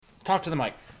Talk to the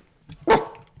mic.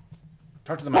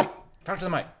 Talk to the mic. Talk to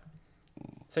the mic.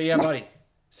 Say yeah, buddy.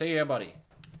 Say yeah, buddy.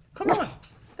 Come on.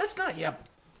 That's not yeah.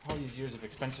 All these years of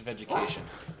expensive education.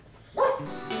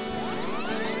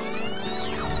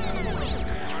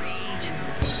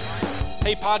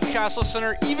 Hey, podcast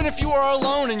listener, even if you are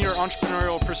alone in your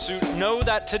entrepreneurial pursuit, know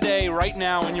that today, right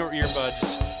now in your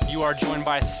earbuds, you are joined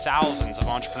by thousands of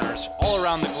entrepreneurs all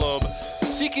around the globe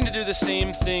seeking to do the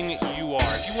same thing you are.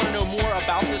 If you want to know more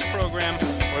about this program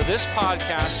or this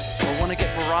podcast or want to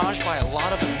get barraged by a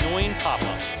lot of annoying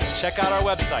pop-ups, check out our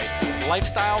website,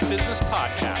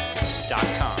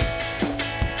 lifestylebusinesspodcast.com.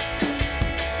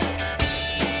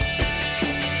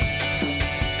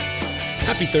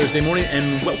 Happy Thursday morning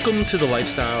and welcome to the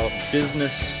Lifestyle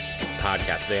Business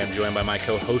Podcast. Today I'm joined by my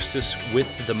co-hostess with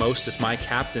the mostest, my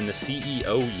captain, the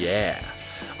CEO,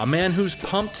 a man who's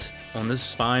pumped on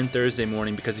this fine Thursday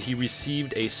morning because he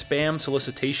received a spam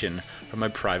solicitation from a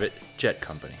private jet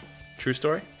company. True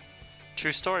story?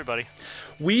 True story, buddy.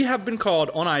 We have been called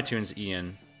on iTunes,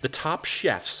 Ian, the top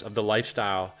chefs of the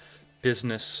lifestyle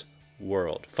business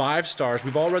world. 5 stars.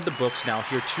 We've all read the books. Now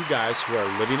here are 2 guys who are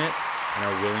living it and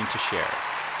are willing to share.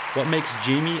 What makes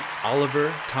Jamie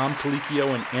Oliver, Tom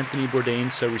Colicchio, and Anthony Bourdain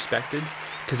so respected?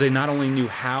 Because they not only knew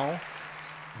how,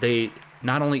 they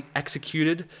not only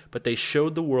executed, but they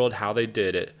showed the world how they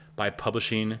did it by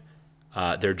publishing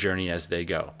their journey as they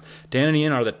go. Dan and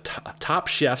Ian are the top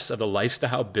chefs of the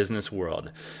lifestyle business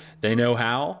world. They know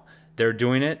how, they're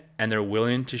doing it, and they're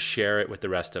willing to share it with the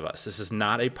rest of us. This is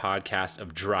not a podcast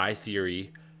of dry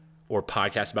theory or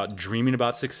podcast about dreaming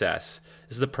about success.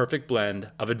 This is the perfect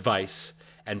blend of advice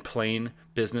and plain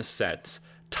business sense,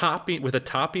 with a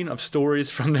topping of stories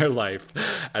from their life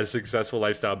as successful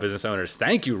lifestyle business owners.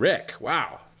 Thank you, Rick.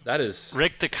 Wow. That is...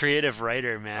 Rick, the creative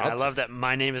writer, man. I love that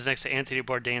my name is next to Anthony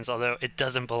Bourdain's, although it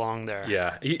doesn't belong there.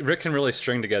 Yeah, Rick can really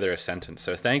string together a sentence.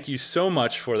 So thank you so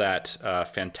much for that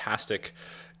fantastic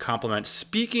compliment.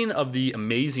 Speaking of the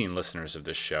amazing listeners of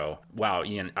this show, wow,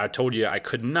 Ian, I told you I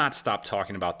could not stop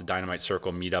talking about the Dynamite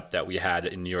Circle meetup that we had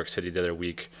in New York City the other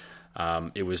week.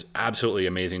 It was absolutely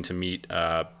amazing to meet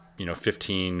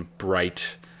 15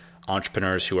 bright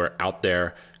entrepreneurs who are out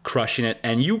there crushing it,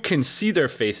 and you can see their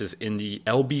faces in the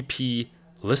LBP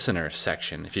listeners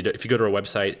section. If you go to our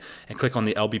website and click on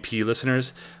the LBP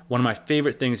listeners, one of my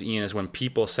favorite things, Ian, is when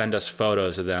people send us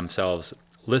photos of themselves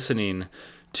listening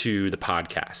to the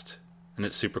podcast, and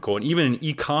it's super cool. And even an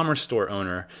e-commerce store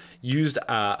owner used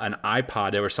an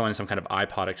iPod. They were selling some kind of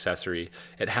iPod accessory.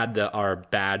 It had our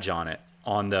badge on it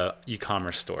on the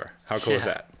e-commerce store. How cool is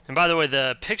that? And by the way,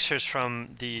 the pictures from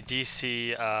the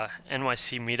DC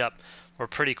NYC meetup were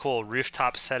pretty cool.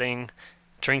 Rooftop setting,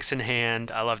 drinks in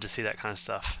hand. I love to see that kind of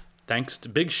stuff.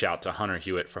 Big shout to Hunter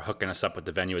Hewitt for hooking us up with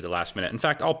the venue at the last minute. In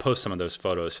fact, I'll post some of those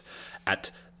photos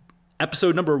at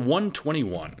episode number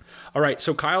 121. All right,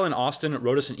 so Kyle in Austin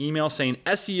wrote us an email saying,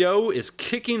 SEO is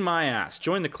kicking my ass.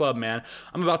 Join the club, man.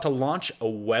 I'm about to launch a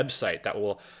website that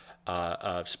will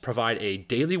provide a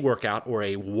daily workout or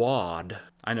a WOD.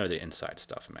 I know the inside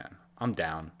stuff, man. I'm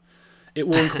down. It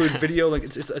will include video.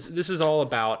 This is all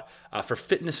about for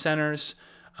fitness centers.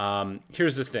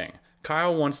 Here's the thing.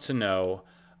 Kyle wants to know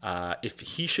if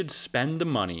he should spend the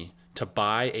money to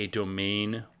buy a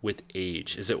domain with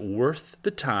age. Is it worth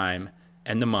the time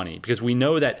and the money? Because we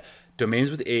know that domains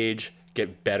with age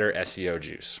get better SEO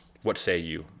juice. What say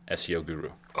you, SEO guru?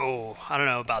 Oh, I don't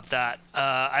know about that.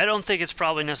 I don't think it's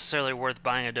probably necessarily worth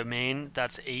buying a domain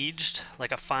that's aged,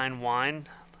 like a fine wine.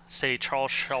 Say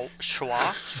Charles Shaw.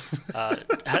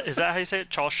 Is that how you say it?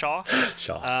 Charles Shaw?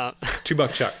 Shaw.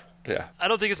 $2 Chuck. Yeah. I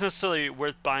don't think it's necessarily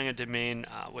worth buying a domain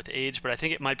with age, but I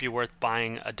think it might be worth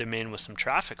buying a domain with some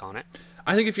traffic on it.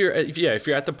 I think if you're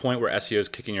at the point where SEO is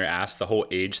kicking your ass, the whole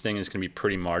age thing is going to be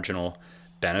pretty marginal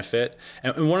benefit.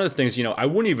 And one of the things,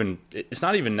 it's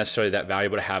not even necessarily that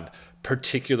valuable to have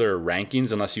particular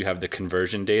rankings unless you have the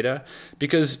conversion data,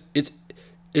 because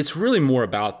it's really more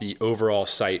about the overall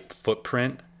site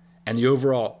footprint and the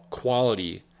overall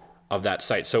quality of that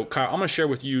site. So Kyle, I'm going to share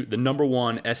with you the number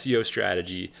one SEO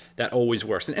strategy that always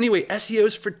works. And anyway, SEO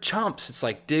is for chumps. It's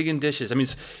like digging dishes. I mean,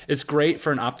 it's great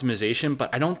for an optimization, but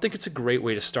I don't think it's a great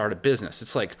way to start a business.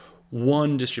 It's like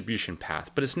one distribution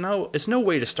path, but it's no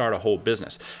way to start a whole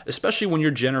business, especially when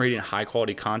you're generating high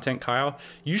quality content, Kyle.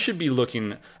 You should be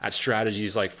looking at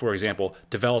strategies like, for example,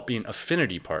 developing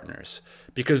affinity partners,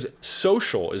 because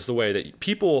social is the way that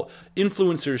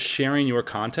influencers sharing your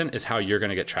content is how you're going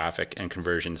to get traffic and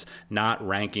conversions, not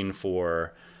ranking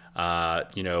for,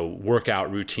 workout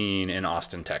routine in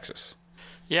Austin, Texas.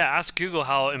 Yeah, ask Google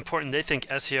how important they think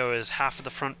SEO is. Half of the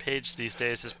front page these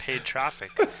days is paid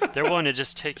traffic. They're willing to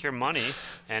just take your money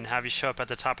and have you show up at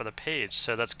the top of the page.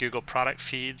 So that's Google product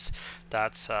feeds,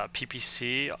 that's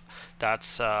PPC,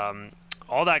 that's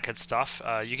all that good stuff.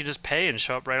 You can just pay and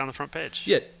show up right on the front page.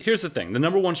 Yeah, here's the thing. The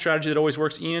number one strategy that always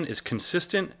works, Ian, is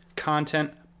consistent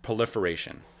content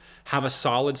proliferation. Have a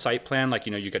solid site plan, like,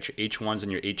 you got your H1s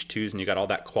and your H2s and you got all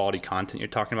that quality content you're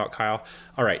talking about, Kyle.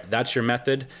 All right, that's your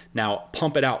method. Now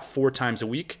pump it out 4 times a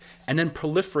week and then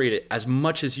proliferate it as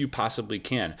much as you possibly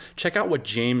can. Check out what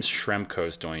James Shremko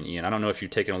is doing, Ian. I don't know if you've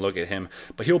taken a look at him,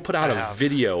 but he'll put out a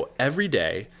video every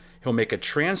day. He'll make a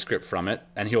transcript from it,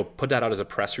 and he'll put that out as a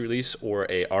press release or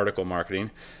a article marketing.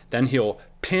 Then he'll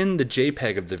pin the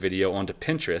JPEG of the video onto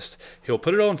Pinterest. He'll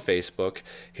put it on Facebook.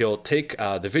 He'll take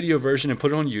the video version and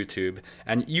put it on YouTube.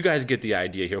 And you guys get the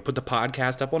idea. He'll put the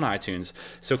podcast up on iTunes.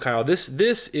 So Kyle, this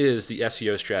is the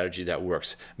SEO strategy that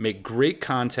works. Make great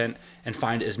content and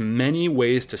find as many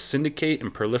ways to syndicate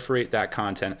and proliferate that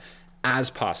content as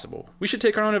possible. We should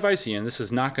take our own advice, Ian. This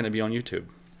is not going to be on YouTube.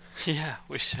 Yeah,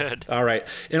 we should. All right.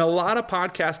 In a lot of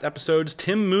podcast episodes,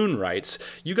 Tim Moon writes,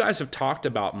 you guys have talked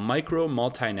about micro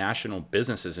multinational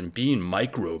businesses and being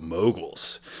micro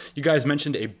moguls. You guys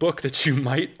mentioned a book that you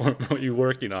might or might be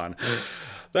working on.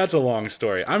 That's a long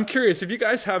story. I'm curious if you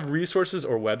guys have resources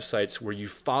or websites where you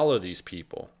follow these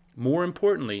people. More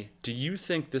importantly, do you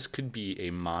think this could be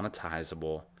a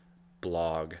monetizable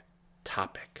blog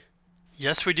topic?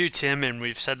 Yes, we do, Tim, and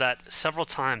we've said that several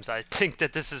times. I think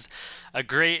that this is a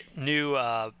great new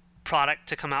product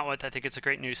to come out with. I think it's a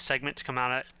great new segment to come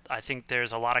out with. I think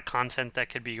there's a lot of content that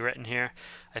could be written here.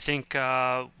 I think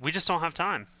we just don't have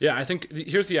time. Yeah, I think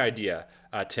here's the idea,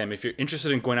 Tim. If you're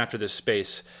interested in going after this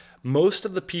space, most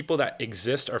of the people that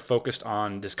exist are focused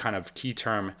on this kind of key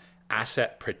term,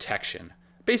 asset protection.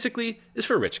 Basically, it's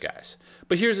for rich guys.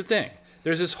 But here's the thing.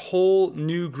 There's this whole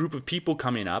new group of people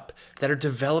coming up that are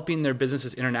developing their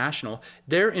businesses international.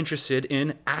 They're interested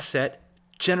in asset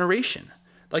generation.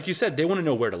 Like you said, they want to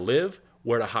know where to live,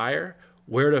 where to hire,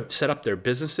 where to set up their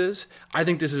businesses. I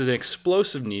think this is an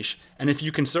explosive niche. And if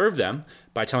you can serve them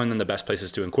by telling them the best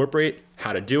places to incorporate,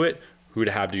 how to do it, who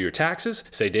to have do your taxes,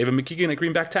 say David McKeegan at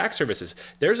Greenback Tax Services.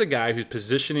 There's a guy who's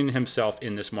positioning himself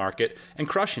in this market and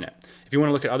crushing it. If you want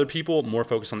to look at other people more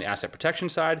focused on the asset protection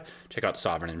side, check out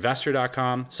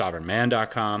sovereiigninvestor.com,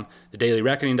 sovereignman.com,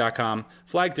 thedailyreckoning.com,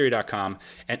 flagtheory.com,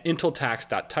 and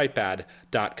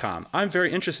inteltax.typepad.com. I'm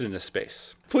very interested in this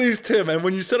space. Please, Tim, and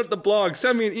when you set up the blog,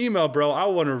 send me an email, bro. I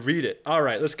want to read it. All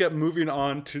right, let's get moving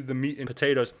on to the meat and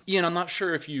potatoes. Ian, I'm not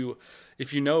sure if you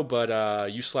know, but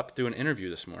you slept through an interview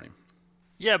this morning.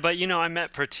 Yeah, but I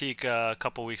met Pratik a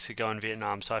couple weeks ago in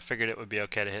Vietnam, so I figured it would be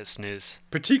okay to hit snooze.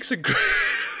 Pratik's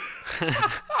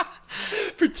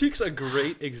a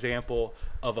great example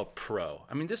of a pro.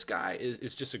 I mean, this guy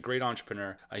is just a great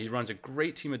entrepreneur. He runs a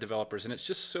great team of developers, and it's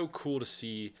just so cool to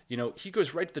see, he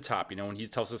goes right to the top. When he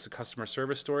tells us a customer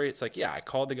service story, it's like, yeah, I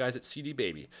called the guys at CD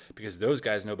Baby because those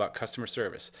guys know about customer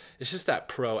service. It's just that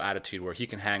pro attitude where he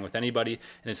can hang with anybody,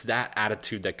 and it's that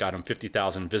attitude that got him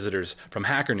 50,000 visitors from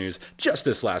Hacker News just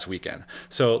this last weekend.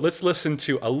 So let's listen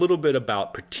to a little bit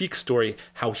about Pratik's story,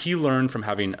 how he learned from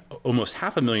having almost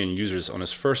 500,000 users on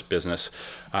his first business,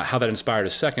 how that inspired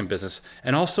his second business,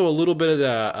 and also a little bit of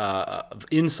the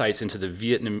insights into the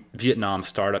Vietnam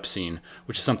startup scene,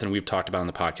 which is something we've talked about on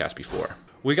the podcast before.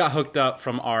 We got hooked up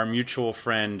from our mutual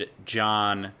friend,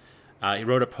 John. He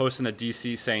wrote a post in the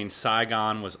DC saying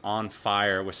Saigon was on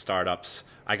fire with startups.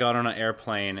 I got on an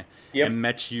airplane and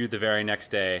met you the very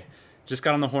next day. Just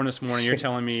got on the horn this morning. You're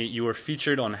telling me you were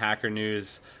featured on Hacker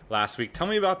News last week. Tell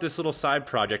me about this little side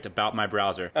project about my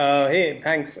browser. Hey,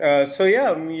 thanks.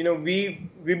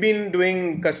 We've been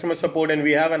doing customer support, and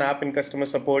we have an app in customer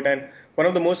support. And one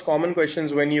of the most common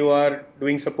questions when you are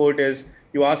doing support is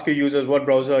you ask your users, what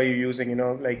browser are you using?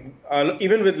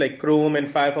 Even with Chrome and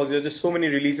Firefox, there's just so many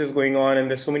releases going on, and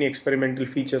there's so many experimental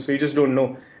features, so you just don't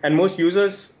know. And most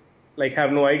users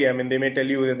have no idea. I mean, they may tell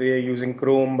you that they are using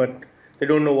Chrome, but they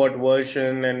don't know what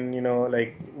version and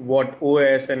what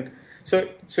OS. And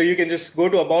so you can just go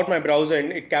to About My Browser,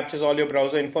 and it captures all your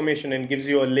browser information and gives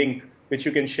you a link which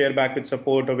you can share back with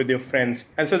support or with your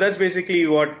friends. And so that's basically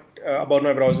what About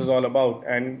My Browser is all about.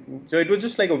 And so it was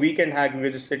just like a weekend hack. We were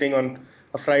just sitting on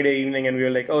a Friday evening, and we were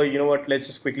like, oh, you know what, let's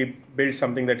just quickly build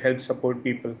something that helps support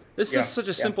people. This is such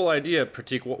a simple idea,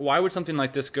 Pratik. Why would something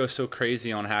like this go so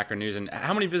crazy on Hacker News? And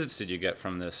how many visits did you get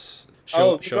from this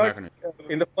show Hacker News?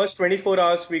 In the first 24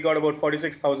 hours, we got about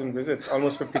 46,000 visits,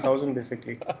 almost 50,000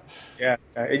 basically. Yeah,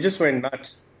 it just went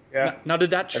nuts. Yeah. Now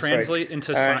did that translate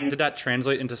into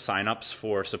signups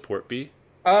for Support Bee?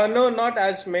 No, not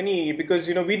as many because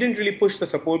we didn't really push the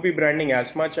support B branding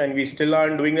as much, and we still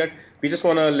aren't doing that. We just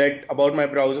want to let About My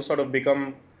Browser sort of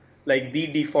become like the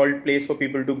default place for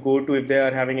people to go to if they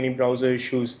are having any browser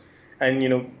issues,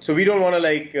 and so we don't want to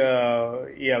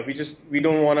we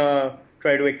don't want to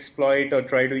try to exploit or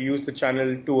try to use the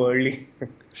channel too early.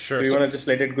 Sure. So we want to just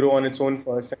let it grow on its own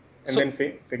first, and then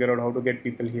figure out how to get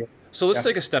people here. So let's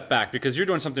take a step back because you're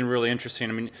doing something really interesting.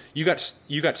 I mean, you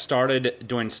got started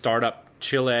doing Startup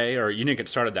Chile, or you didn't get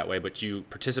started that way, but you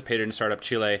participated in Startup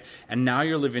Chile, and now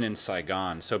you're living in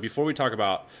Saigon. So before we talk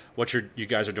about what you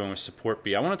guys are doing with Support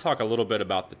B, I want to talk a little bit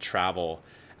about the travel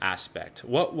aspect.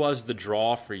 What was the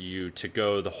draw for you to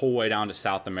go the whole way down to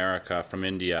South America from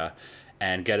India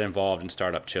and get involved in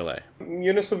Startup Chile?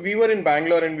 So we were in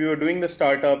Bangalore and we were doing the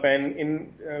startup,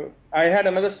 and I had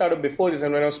another startup before this,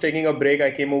 and when I was taking a break, I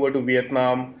came over to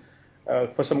Vietnam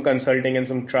for some consulting and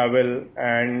some travel,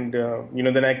 and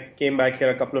then I came back here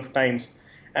a couple of times,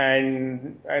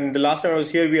 and the last time I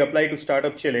was here, we applied to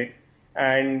Startup Chile,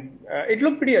 and it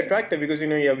looked pretty attractive because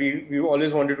we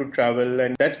always wanted to travel,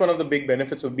 and that's one of the big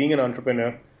benefits of being an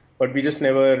entrepreneur, but we just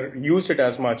never used it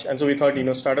as much, and so we thought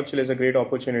Startup Chile is a great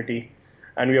opportunity.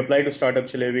 And we applied to Startup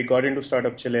Chile. We got into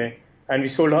Startup Chile, and we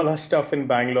sold all our stuff in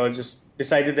Bangalore. Just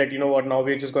decided that now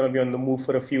we're just going to be on the move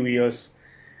for a few years,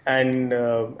 and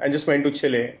just went to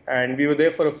Chile. And we were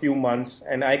there for a few months.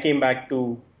 And I came back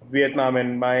to Vietnam,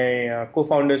 and my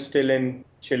co-founder is still in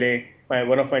Chile.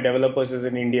 One of my developers is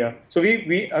in India. So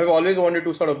we have always wanted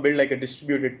to sort of build like a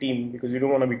distributed team because we don't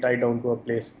want to be tied down to a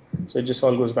place. So it just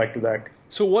all goes back to that.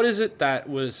 So what is it that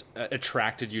was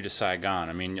attracted you to Saigon?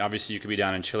 I mean, obviously you could be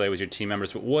down in Chile with your team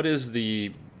members, but what is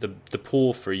the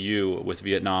pull for you with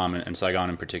Vietnam and Saigon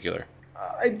in particular?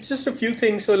 Just a few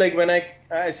things. So like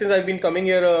since I've been coming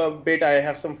here a bit, I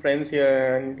have some friends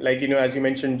here, and as you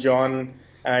mentioned, John,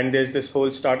 and there's this whole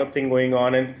startup thing going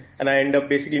on, and I end up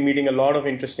basically meeting a lot of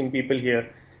interesting people here.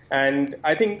 And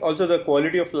I think also the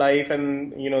quality of life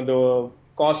and the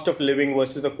cost of living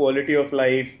versus the quality of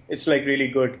life, it's like really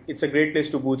good. It's a great place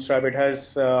to bootstrap. It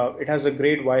has a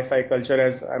great Wi-Fi culture,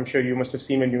 as I'm sure you must have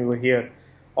seen when you were here.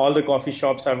 All the coffee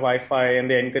shops have Wi-Fi, and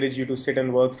they encourage you to sit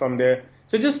and work from there.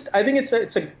 So I think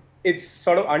it's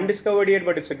sort of undiscovered yet,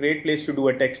 but it's a great place to do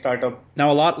a tech startup. Now,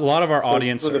 a lot of our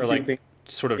audience are like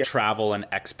sort of travel and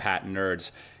expat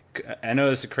nerds. I know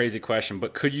this is a crazy question,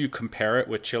 but could you compare it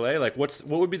with Chile? Like, what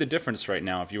would be the difference right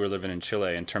now if you were living in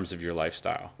Chile in terms of your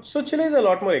lifestyle? So Chile is a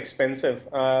lot more expensive,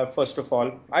 first of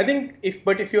all. I think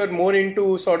if you are more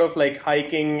into sort of like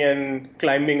hiking and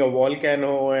climbing a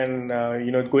volcano and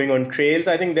going on trails,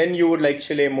 I think then you would like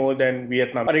Chile more than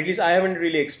Vietnam. Or at least I haven't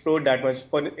really explored that much.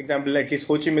 For example, at least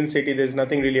Ho Chi Minh City, there's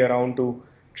nothing really around to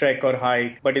trek or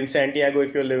hike. But in Santiago,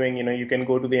 if you're living, you can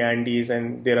go to the Andes,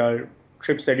 and there are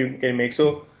trips that you can make.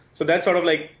 So that's sort of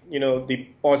like, the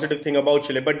positive thing about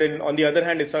Chile. But then on the other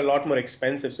hand, it's a lot more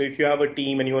expensive. So if you have a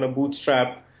team and you want to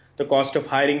bootstrap, the cost of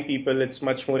hiring people, it's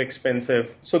much more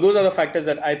expensive. So those are the factors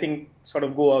that I think sort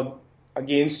of go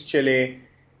against Chile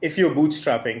if you're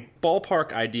bootstrapping.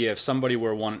 Ballpark idea, if somebody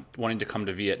were wanting to come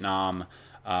to Vietnam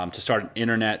to start an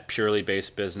internet purely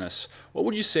based business, what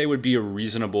would you say would be a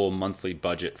reasonable monthly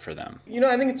budget for them?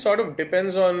 I think it sort of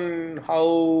depends on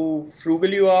how frugal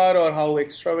you are or how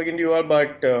extravagant you are.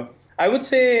 But I would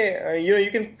say, you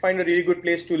can find a really good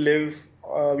place to live.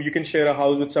 You can share a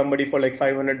house with somebody for like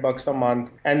 $500 a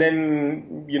month. And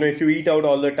then, if you eat out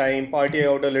all the time, party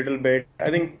out a little bit,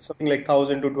 I think something like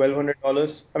 $1,000 to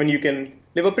 $1,200. I mean, you can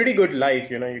live a pretty good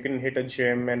life. You can hit a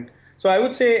gym. And so I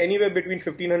would say anywhere between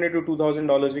 $1,500 to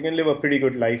 $2,000, you can live a pretty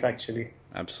good life, actually.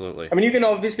 Absolutely. I mean, you can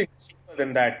obviously go cheaper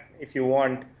than that if you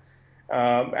want.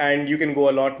 And you can go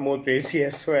a lot more crazy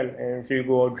as well if you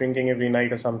go out drinking every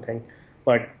night or something.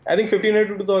 But I think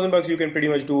 $1,500 to $2,000, you can pretty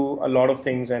much do a lot of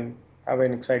things and have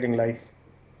an exciting life.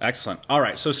 Excellent. All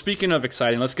right. So speaking of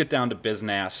exciting, let's get down to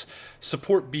business.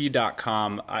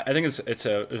 SupportB.com. I think it's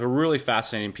a really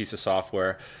fascinating piece of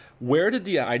software. Where did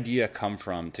the idea come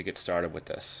from to get started with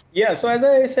this? Yeah. So as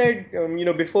I said,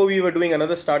 before we were doing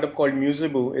another startup called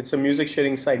Musiboo. It's a music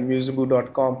sharing site,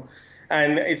 musiboo.com.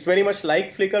 And it's very much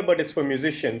like Flickr, but it's for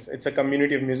musicians. It's a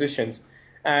community of musicians.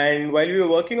 And while we were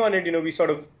working on it,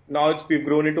 we've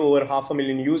grown into over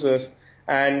 500,000 users.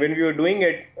 And when we were doing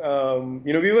it,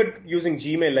 we were using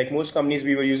Gmail. Like most companies,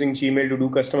 we were using Gmail to do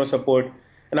customer support.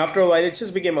 And after a while, it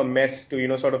just became a mess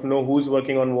to, sort of know who's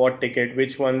working on what ticket,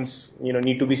 which ones,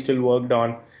 need to be still worked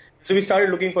on. So we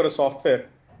started looking for a software.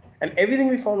 And everything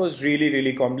we found was really,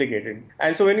 really complicated.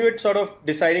 And so when we were sort of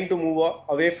deciding to move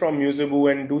away from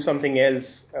Musiboo and do something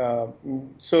else,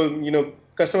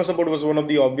 customer support was one of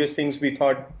the obvious things we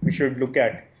thought we should look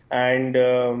at. And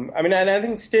and I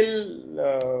think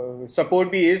still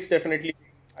Support Bee is definitely,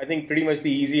 I think, pretty much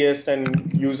the easiest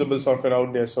and usable software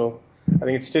out there. So I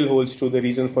think it still holds true, the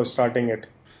reason for starting it.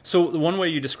 So the one way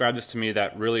you described this to me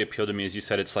that really appealed to me is you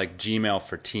said it's like Gmail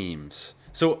for Teams.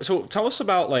 So tell us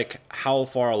about like how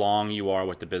far along you are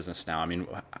with the business now. I mean,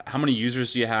 how many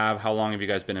users do you have? How long have you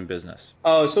guys been in business?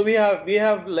 So we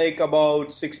have like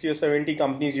about 60 or 70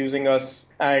 companies using us,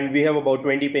 and we have about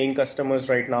 20 paying customers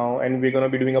right now. And we're going to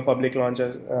be doing a public launch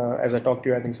as I talked to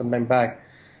you, I think, sometime back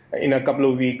in a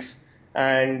couple of weeks.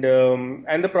 And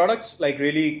the product's like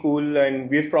really cool, and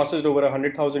we've processed over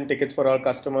 100,000 tickets for our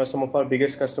customers. Some of our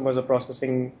biggest customers are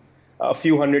processing a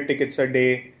few hundred tickets a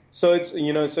day. So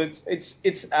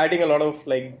it's adding a lot of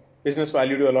like business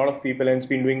value to a lot of people, and it's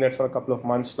been doing that for a couple of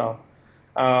months now.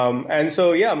 And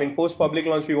so yeah, I mean, post public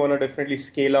launch, we want to definitely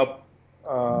scale up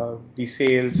the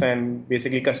sales and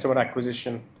basically customer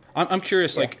acquisition. I'm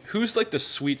curious, like who's like the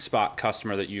sweet spot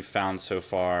customer that you've found so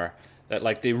far that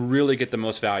like they really get the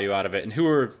most value out of it, and who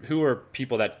are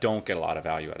people that don't get a lot of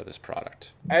value out of this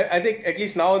product? I think at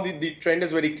least now the trend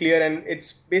is very clear, and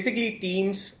it's basically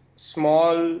teams,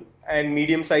 small and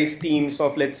medium-sized teams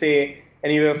of, let's say,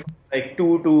 anywhere from like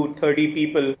 2 to 30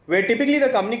 people, where typically the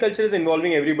company culture is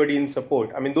involving everybody in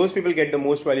support. I mean, those people get the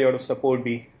most value out of Support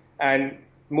Bee, and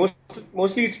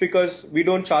mostly it's because we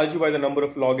don't charge you by the number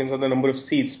of logins or the number of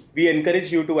seats. We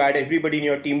encourage you to add everybody in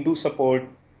your team to support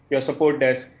your support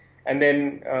desk, and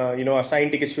then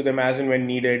assign tickets to them as and when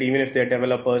needed, even if they're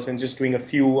developers, and just doing a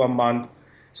few a month.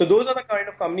 So those are the kind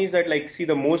of companies that like see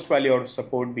the most value out of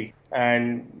Support Bee,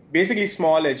 and basically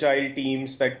small agile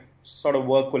teams that sort of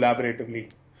work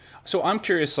collaboratively. So I'm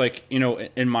curious, like,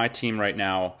 in my team right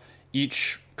now,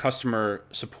 each customer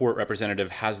support representative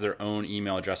has their own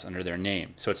email address under their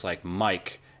name. So it's like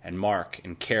Mike and Mark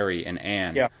and Carrie and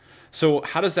Ann. Yeah. So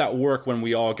how does that work when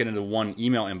we all get into one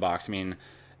email inbox? I mean,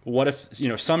 what if,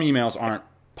 some emails aren't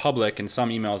public and some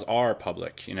emails are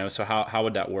public, so how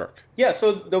would that work? Yeah,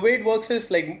 so the way it works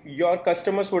is like your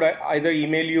customers would either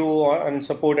email you on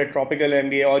support at Tropical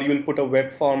MBA, or you'll put a web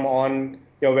form on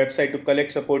your website to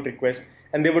collect support requests,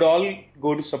 and they would all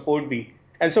go to Support Bee.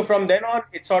 And so from then on,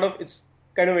 it's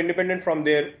kind of independent from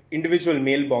their individual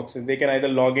mailboxes. They can either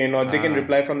log in or they can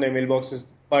reply from their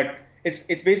mailboxes, but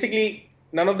it's basically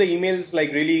none of the emails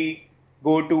like really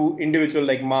go to individual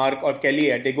like Mark or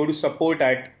Kelly at. They go to support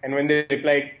at, and when they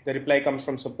reply, the reply comes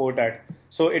from support at.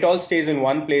 So it all stays in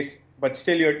one place, but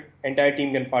still your entire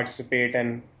team can participate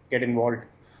and get involved.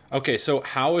 Okay, so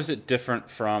how is it different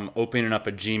from opening up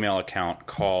a Gmail account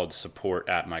called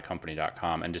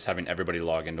support@mycompany.com and just having everybody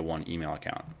log into one email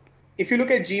account? If you look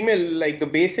at Gmail, like the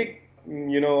basic,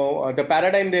 the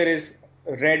paradigm there is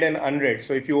read and unread.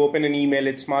 So if you open an email,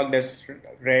 it's marked as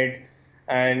read.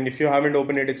 And if you haven't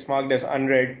opened it, it's marked as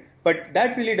unread. But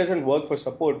that really doesn't work for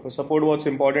support. For support, what's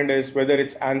important is whether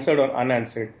it's answered or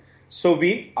unanswered. So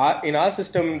in our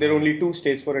system, there are only two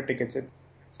states for a ticket: it's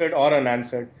answered or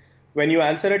unanswered. When you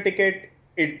answer a ticket,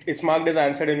 it's marked as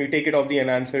answered, and we take it off the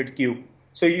unanswered queue.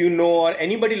 So or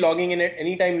anybody logging in at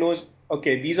any time knows,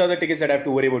 okay, these are the tickets that I have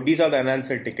to worry about. These are the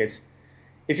unanswered tickets.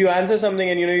 If you answer something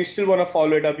and you still want to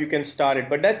follow it up, you can start it.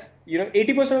 But that's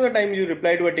 80% of the time you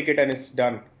reply to a ticket and it's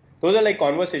done. Those are like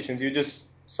conversations.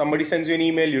 Somebody sends you an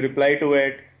email, you reply to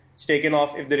it, it's taken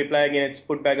off. If they reply again, it's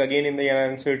put back again in the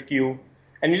unanswered queue.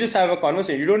 And you just have a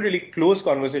conversation. You don't really close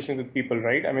conversations with people,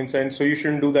 right? I mean, so you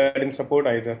shouldn't do that in support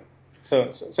either.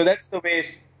 So that's the way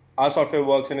our software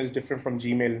works and is different from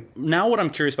Gmail. Now what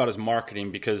I'm curious about is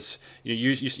marketing, because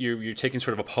you're taking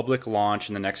sort of a public launch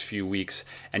in the next few weeks,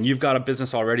 and you've got a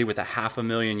business already with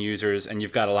 500,000 users, and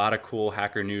you've got a lot of cool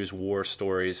Hacker News war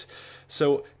stories.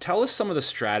 So tell us some of the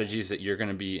strategies that you're going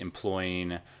to be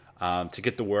employing to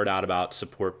get the word out about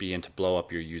Support Bee and to blow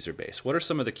up your user base. What are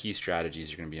some of the key strategies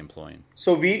you're going to be employing?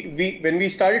 So when we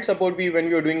started Support Bee, when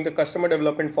we were doing the customer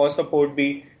development for Support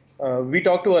Bee, we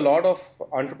talked to a lot of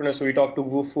entrepreneurs. So we talked to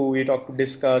Wufoo, we talked to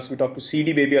Discuss, we talked to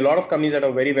CD Baby, a lot of companies that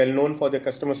are very well known for their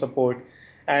customer support,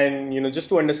 and just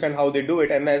to understand how they do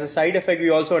it. And as a side effect, we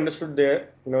also understood their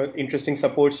interesting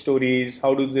support stories.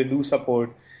 How do they do support?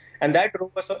 And that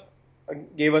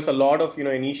gave us a lot of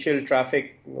initial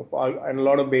traffic and a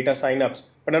lot of beta signups.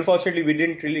 But unfortunately, we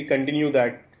didn't really continue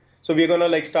that. So we're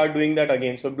gonna start doing that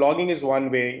again. So blogging is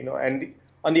one way, and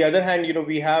on the other hand,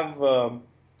 we have.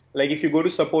 If you go to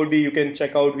Support Bee, you can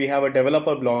check out, we have a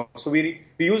developer blog. So we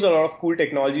use a lot of cool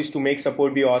technologies to make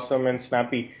Support Bee awesome and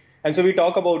snappy. And so we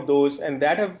talk about those, and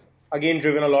that have, again,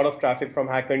 driven a lot of traffic from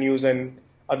Hacker News and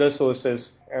other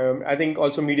sources. I think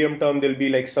also medium term, there'll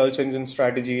be search engine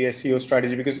strategy, SEO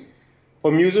strategy, because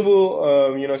For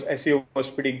Musable, SEO was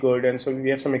pretty good, and so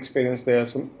we have some experience there.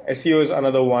 So SEO is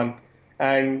another one,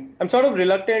 and I'm sort of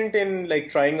reluctant in like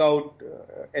trying out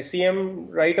SEM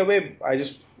right away. I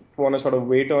just want to sort of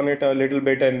wait on it a little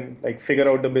bit and like figure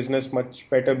out the business much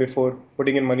better before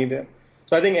putting in money there.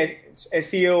 So I think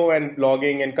SEO and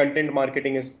blogging and content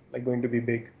marketing is like going to be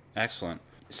big. Excellent.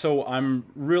 So I'm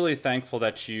really thankful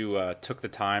that you took the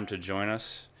time to join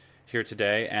us here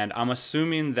today, and I'm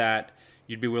assuming that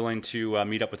you'd be willing to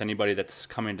meet up with anybody that's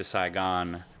coming to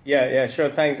Saigon. Yeah, sure.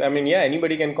 Thanks. I mean, yeah,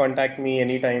 anybody can contact me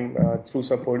anytime through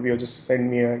support. Or just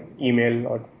send me an email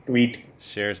or tweet.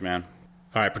 Cheers, man.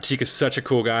 All right, Pratik is such a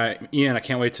cool guy. Ian, I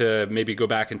can't wait to maybe go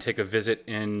back and take a visit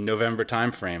in November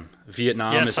timeframe.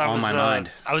 Vietnam is on my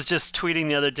mind. I was just tweeting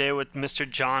the other day with Mr.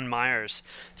 John Myers,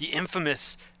 the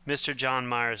infamous Mr. John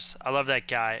Myers. I love that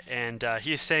guy. And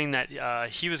he is saying that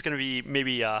he was going to be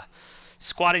maybe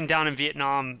squatting down in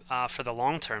Vietnam for the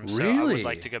long term. So I would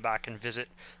like to go back and visit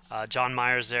John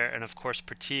Myers there, and of course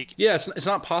Pratik. Yeah, it's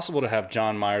not possible to have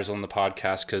John Myers on the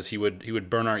podcast because he would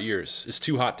burn our ears. It's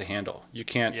too hot to handle. You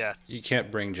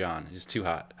can't bring John. He's too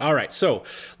hot. All right, so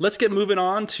let's get moving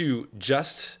on to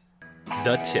just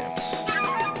the tips.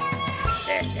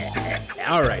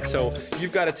 All right, so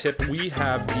you've got a tip. We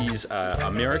have these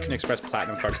American Express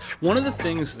Platinum cards. One of the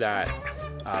things that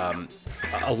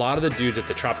a lot of the dudes at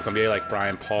the Tropical MBA, like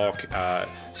Brian Polk,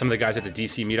 some of the guys at the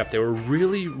DC meetup, they were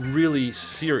really, really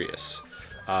serious.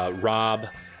 Rob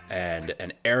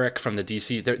and Eric from the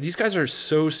DC, these guys are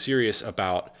so serious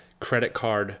about credit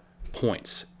card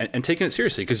points and taking it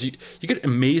seriously because you get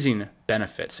amazing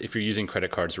benefits if you're using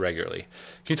credit cards regularly.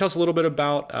 Can you tell us a little bit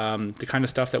about the kind of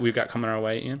stuff that we've got coming our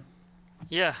way, Ian?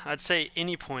 Yeah, I'd say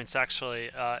any points actually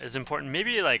is important.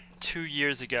 Maybe like 2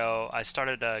 years ago, I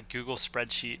started a Google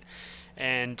spreadsheet.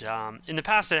 And in the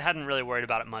past, I hadn't really worried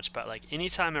about it much. But like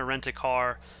anytime I rent a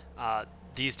car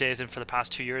these days and for the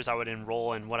past 2 years, I would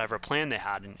enroll in whatever plan they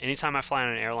had. And anytime I fly on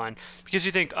an airline, because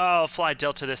you think, oh, I'll fly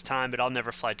Delta this time, but I'll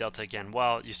never fly Delta again.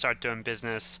 Well, you start doing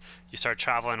business, you start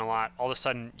traveling a lot. All of a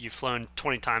sudden, you've flown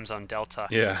 20 times on Delta.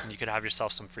 Yeah. And you could have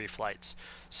yourself some free flights.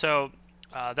 So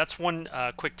that's one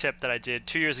quick tip that I did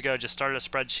 2 years ago. Just started a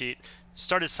spreadsheet,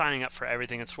 started signing up for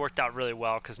everything. It's worked out really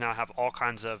well because now I have all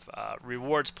kinds of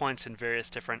rewards points in various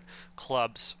different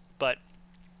clubs. But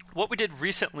what we did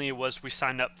recently was we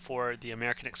signed up for the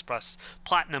American Express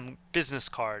Platinum Business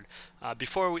Card.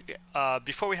 Before we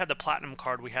had the Platinum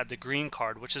Card, we had the Green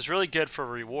Card, which is really good for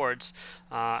rewards.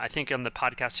 I think on the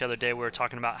podcast the other day we were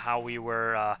talking about how we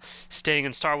were staying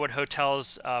in Starwood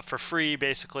hotels for free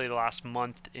basically the last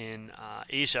month in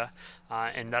Asia.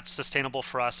 And that's sustainable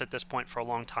for us at this point for a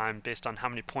long time based on how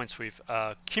many points we've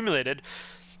accumulated.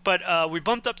 But we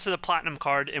bumped up to the Platinum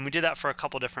Card, and we did that for a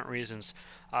couple different reasons.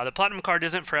 The Platinum Card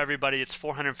isn't for everybody. It's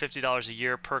 $450 a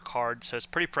year per card, so it's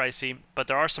pretty pricey. But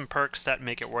there are some perks that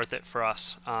make it worth it for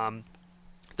us.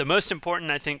 The most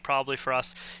important, I think, probably for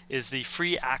us is the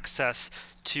free access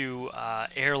to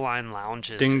airline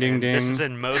lounges. Ding, ding, ding. This is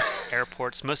in most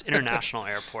airports, most international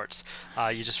airports.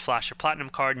 You just flash your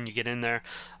Platinum Card and you get in there.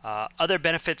 Other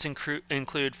benefits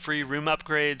include free room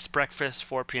upgrades, breakfast,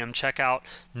 4 p.m. checkout,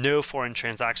 no foreign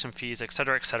transaction fees,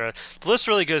 etc., etc. The list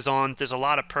really goes on. There's a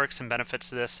lot of perks and benefits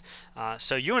to this.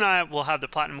 So you and I will have the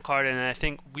Platinum Card, and I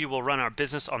think we will run our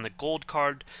business on the Gold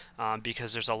Card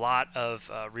because there's a lot of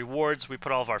rewards. We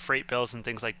put all of our freight bills and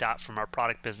things like that from our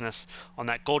product business on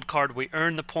that Gold Card. We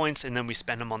earn the points, and then we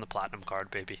spend them on the Platinum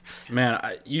Card, baby. Man,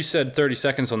 you said 30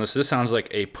 seconds on this. This sounds like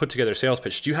a put-together sales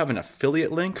pitch. Do you have an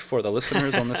affiliate link for the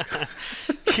listeners on this?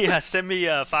 Yeah, send me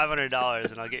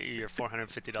 $500 and I'll get you your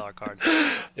 $450 card.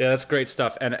 Yeah, that's great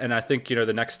stuff. And I think,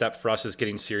 the next step for us is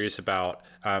getting serious about,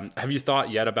 have you thought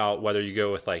yet about whether you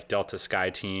go with like Delta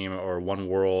SkyTeam or One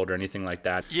World or anything like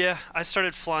that? Yeah, I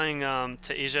started flying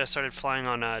to Asia. I started flying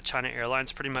on China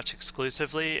Airlines pretty much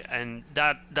exclusively. And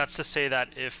that's to say that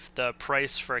if the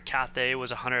price for a Cathay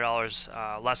was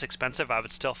 $100 less expensive, I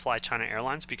would still fly China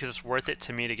Airlines because it's worth it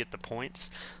to me to get the points.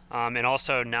 And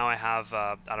also now I have,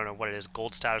 I don't know what it is,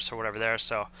 gold status or whatever there.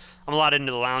 So I'm a lot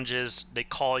into the lounges. They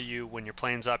call you when your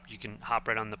plane's up. You can hop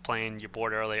right on the plane. You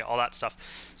board early, all that stuff.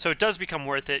 So it does become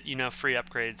worth it, free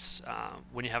upgrades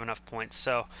when you have enough points.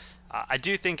 So I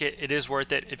do think it is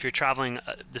worth it if you're traveling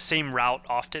the same route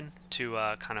often to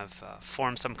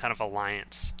form some kind of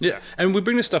alliance. Yeah, and we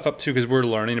bring this stuff up too because we're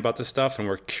learning about this stuff and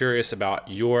we're curious about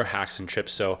your hacks and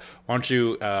tips. So why don't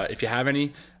you, if you have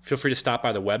any, feel free to stop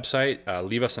by the website,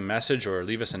 leave us a message or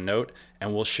leave us a note,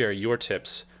 and we'll share your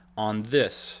tips on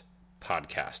this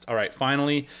podcast. All right,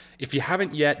 finally, if you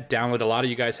haven't yet downloaded, a lot of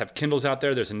you guys have Kindles out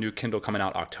there. There's a new Kindle coming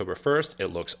out October 1st. It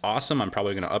looks awesome. I'm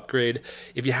probably going to upgrade.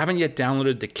 If you haven't yet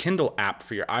downloaded the Kindle app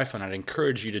for your iPhone, I'd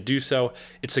encourage you to do so.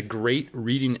 It's a great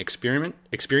reading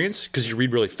experience because you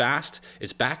read really fast.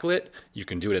 It's backlit. You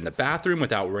can do it in the bathroom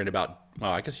without worrying about,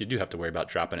 well, I guess you do have to worry about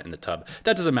dropping it in the tub.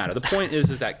 That doesn't matter. The point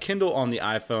is that Kindle on the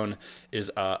iPhone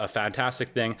is a fantastic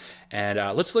thing. And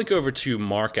let's link over to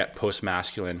Mark at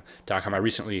postmasculine.com. I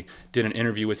recently did an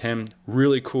interview with him.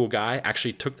 Really cool guy.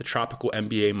 Actually took the Tropical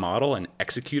MBA model and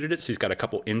executed it. So he's got a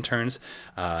couple interns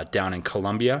down in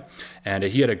Colombia. And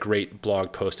he had a great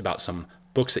blog post about some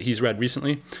books that he's read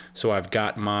recently. So I've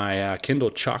got my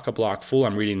Kindle chock-a-block full.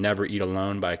 I'm reading Never Eat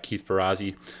Alone by Keith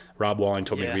Ferrazzi. Rob Walling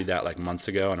told me to read that like months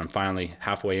ago, and I'm finally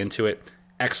halfway into it.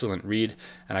 Excellent read.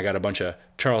 And I got a bunch of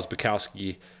Charles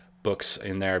Bukowski books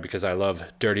in there because I love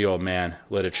dirty old man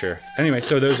literature. Anyway,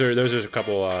 so those are a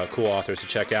couple cool authors to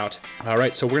check out. All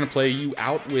right, so we're going to play you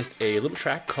out with a little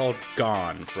track called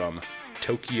Gone from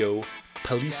Tokyo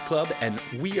Police Club, and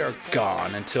we are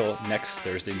gone until next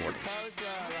Thursday morning.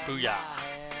 Booyah.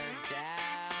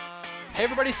 Hey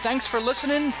everybody, thanks for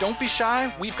listening. Don't be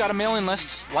shy. We've got a mailing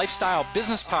list,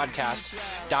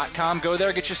 lifestylebusinesspodcast.com. Go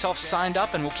there, get yourself signed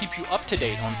up, and we'll keep you up to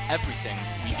date on everything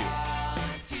we do.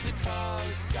 To the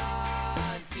coast,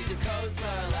 gone to the coast,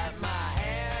 where I let my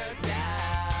hair down.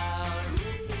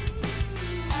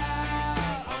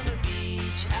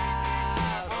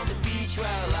 Out on the beach, where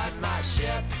I let my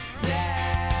ship sail.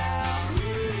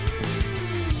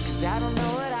 'Cause I don't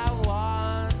know what I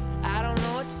want, I don't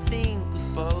know what to think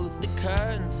with both the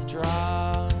curtains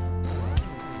drawn.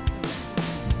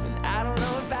 And I don't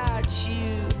know about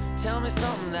you, tell me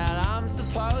something that I'm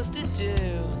supposed to do.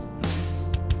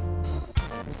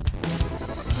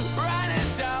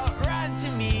 Runners don't run to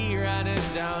me,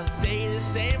 runners don't say the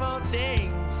same old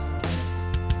things.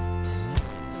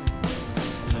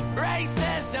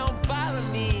 Racers don't bother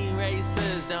me,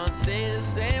 racers don't say the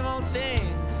same old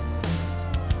things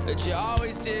that you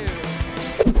always do.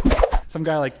 Some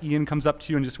guy like Ian comes up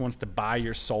to you and just wants to buy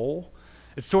your soul.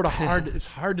 It's sort of hard. It's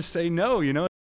hard to say no, you know?